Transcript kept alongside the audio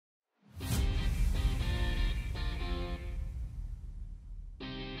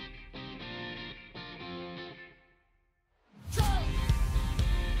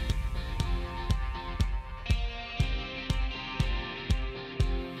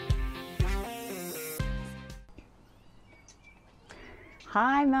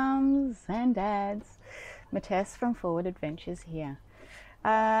Hi mums and dads, Matess from Forward Adventures here.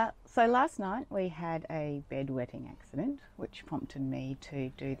 So last night we had a bedwetting accident, which prompted me to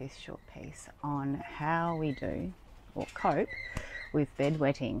do this short piece on how we do or cope with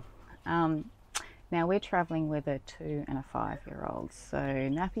bedwetting. Now we're travelling with a 2 and a 5-year-old, so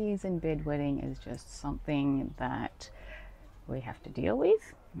nappies and bedwetting is just something that we have to deal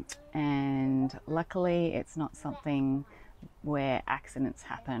with, and luckily it's not something where accidents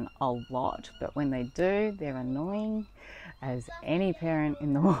happen a lot, but when they do, they're annoying, as any parent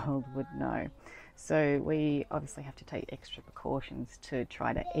in the world would know. So we obviously have to take extra precautions to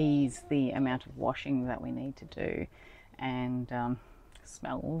try to ease the amount of washing that we need to do, and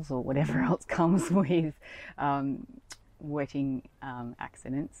smells or whatever else comes with wetting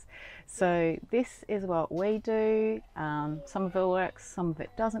accidents. So this is what we do. Some of it works, some of it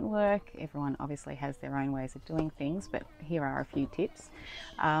doesn't work. Everyone obviously has their own ways of doing things, but here are a few tips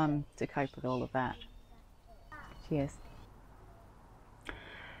to cope with all of that. Cheers.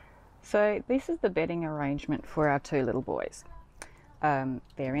 So this is the bedding arrangement for our 2 little boys.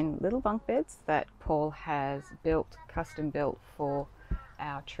 They're in little bunk beds that Paul has built, custom built for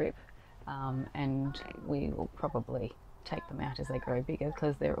our trip, and we will probably take them out as they grow bigger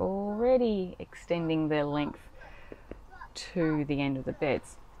because they're already extending their length to the end of the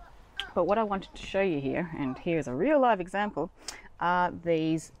beds. But what I wanted to show you here, and here's a real live example, are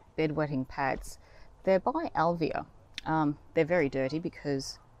these bedwetting pads. They're by ALEVA. They're very dirty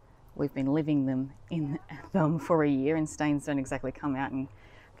because we've been living in them for a year, and stains don't exactly come out in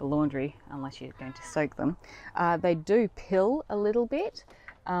the laundry unless you're going to soak them. They do pill a little bit.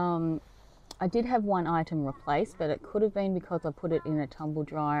 I did have one item replaced, but it could have been because I put it in a tumble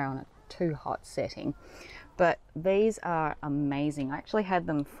dryer on a too hot setting. But these are amazing. I actually had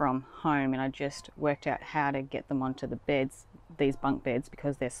them from home, and I just worked out how to get them onto the beds, these bunk beds,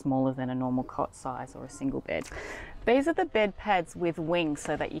 because they're smaller than a normal cot size or a single bed. These are the bed pads with wings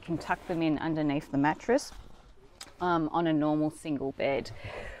so that you can tuck them in underneath the mattress on a normal single bed.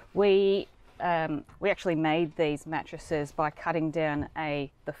 We actually made these mattresses by cutting down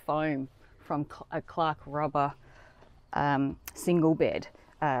the foam from a Clark rubber single bed,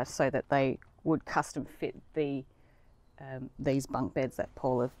 so that they would custom fit these bunk beds that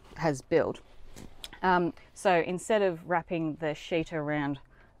Paul has built. So instead of wrapping the sheet around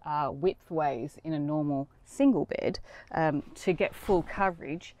widthways in a normal single bed, to get full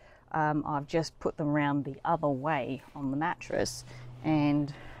coverage, I've just put them around the other way on the mattress.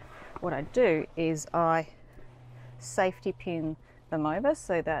 And what I do is I safety pin them over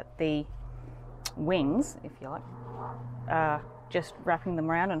so that the wings, if you like, just wrapping them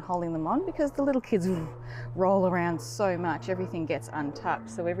around and holding them on, because the little kids roll around so much, everything gets untucked.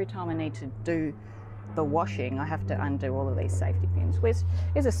 So every time I need to do the washing, I have to undo all of these safety pins, which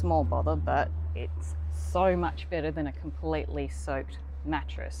is a small bother, but it's so much better than a completely soaked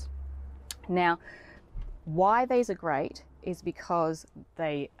mattress. Now, why these are great is because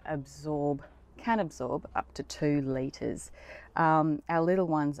they can absorb up to 2 litres. Our little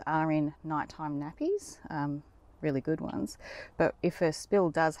ones are in nighttime nappies, really good ones, but if a spill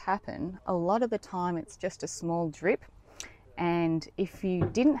does happen, a lot of the time it's just a small drip. And if you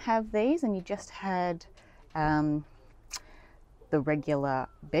didn't have these and you just had the regular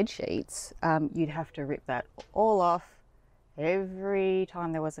bed sheets, you'd have to rip that all off every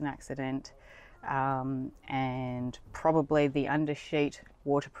time there was an accident, and probably the undersheet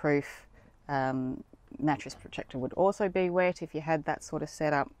waterproof mattress protector would also be wet if you had that sort of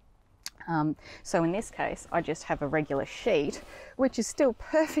setup. So in this case, I just have a regular sheet, which is still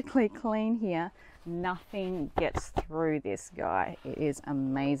perfectly clean here. Nothing gets through this guy. It is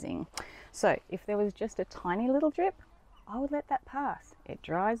amazing. So if there was just a tiny little drip, I would let that pass. It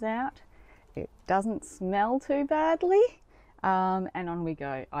dries out, it doesn't smell too badly, and on we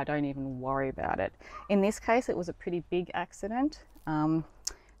go. I don't even worry about it. In this case, it was a pretty big accident,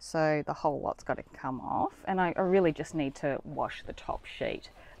 so the whole lot's got to come off, and I really just need to wash the top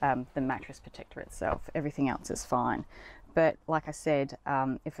sheet, the mattress protector itself. Everything else is fine. But like I said,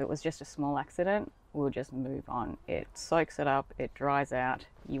 if it was just a small accident, we'll just move on. It soaks it up, it dries out,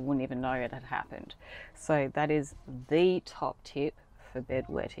 you wouldn't even know it had happened. So that is the top tip for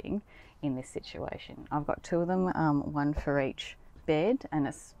bedwetting in this situation. I've got 2 of them, one for each bed and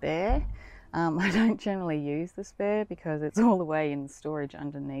a spare. I don't generally use the spare because it's all the way in storage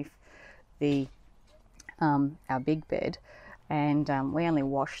underneath our big bed, and we only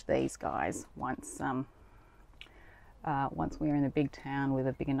wash these guys once we're in a big town with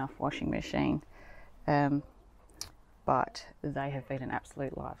a big enough washing machine. But they have been an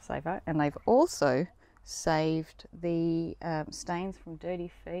absolute lifesaver, and they've also saved the stains from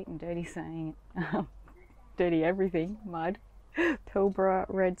dirty feet and dirty sand, dirty everything, mud, Pilbara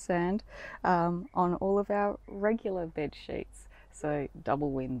red sand, on all of our regular bed sheets. So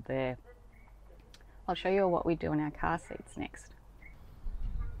double win there. I'll show you what we do in our car seats next.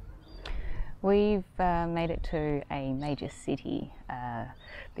 We've made it to a major city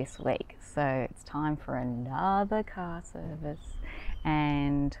this week, so it's time for another car service.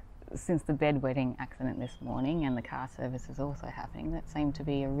 And since the bedwetting accident this morning and the car service is also happening, that seemed to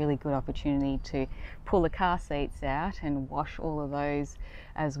be a really good opportunity to pull the car seats out and wash all of those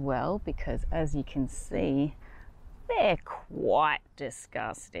as well, because as you can see, they're quite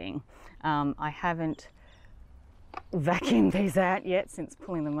disgusting. I haven't vacuumed these out yet since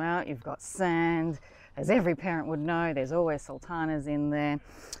pulling them out. You've got sand, as every parent would know, there's always sultanas in there,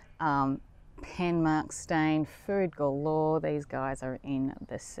 pen mark stain, food galore. These guys are in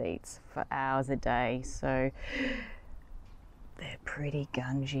the seats for hours a day, so they're pretty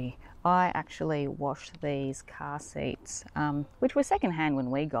gungy. I actually washed these car seats, which were secondhand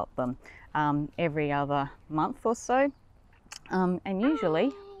when we got them, every other month or so, and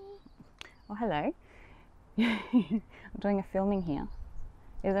usually, oh hello, I'm doing a filming here.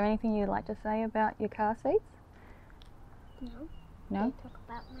 Is there anything you'd like to say about your car seats? No. No? Talk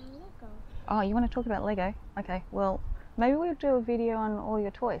about my Lego. Oh, you want to talk about Lego? Okay, well, maybe we'll do a video on all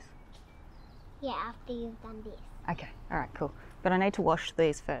your toys. Yeah, after you've done this. Okay, all right, cool. But I need to wash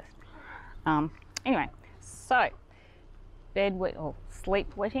these first. Anyway, so bed wet or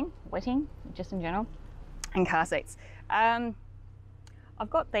sleep wetting just in general, and car seats. I've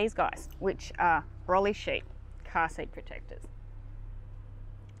got these guys, which are BROLLY sheet car seat protectors.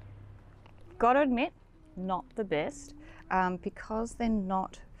 Gotta admit, not the best, because they're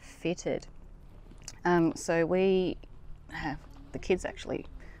not fitted. So we have, the kids actually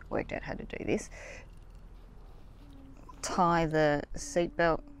worked out how to do this. Tie the seat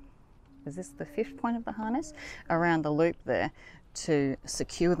belt, is this the 5th point of the harness, around the loop there to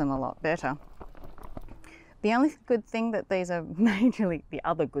secure them a lot better. The only good thing that these are the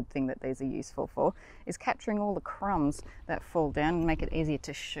other good thing that these are useful for is capturing all the crumbs that fall down and make it easier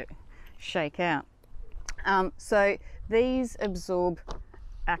to shake out. So these absorb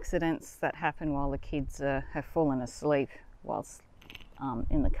accidents that happen while the kids have fallen asleep whilst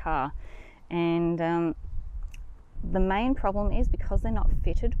in the car. And the main problem is because they're not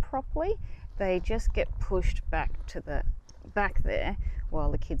fitted properly, they just get pushed back to the back there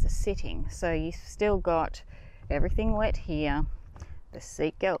while the kids are sitting. So you've still got everything wet here. The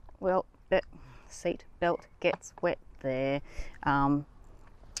seat belt, gets wet there,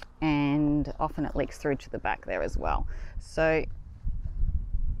 and often it leaks through to the back there as well. So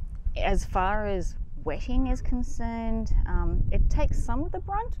as far as wetting is concerned, it takes some of the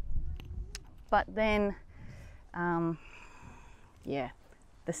brunt, but then yeah,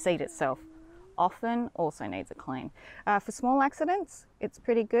 the seat itself often also needs a clean. For small accidents, it's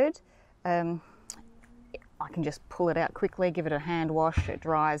pretty good. I can just pull it out quickly, give it a hand wash, it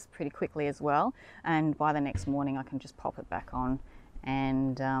dries pretty quickly as well, and by the next morning I can just pop it back on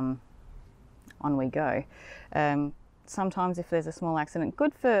and on we go. Sometimes if there's a small accident,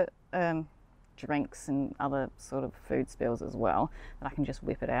 good for drinks and other sort of food spills as well, that I can just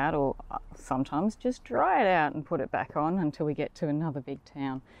whip it out, or sometimes just dry it out and put it back on until we get to another big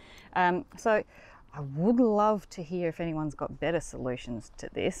town. So I would love to hear if anyone's got better solutions to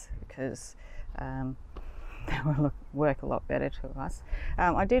this, because that will work a lot better to us.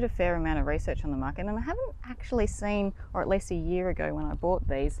 I did a fair amount of research on the market, and I haven't actually seen, or at least a year ago when I bought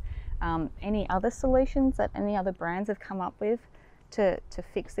these, any other solutions that any other brands have come up with to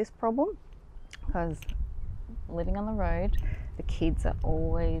fix this problem. Because living on the road, the kids are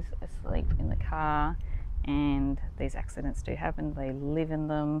always asleep in the car, and these accidents do happen. They live in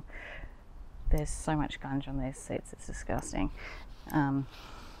them. There's so much gunge on these seats, it's disgusting.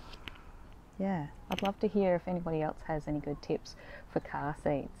 Yeah, I'd love to hear if anybody else has any good tips for car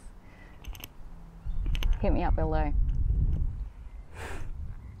seats. Hit me up below.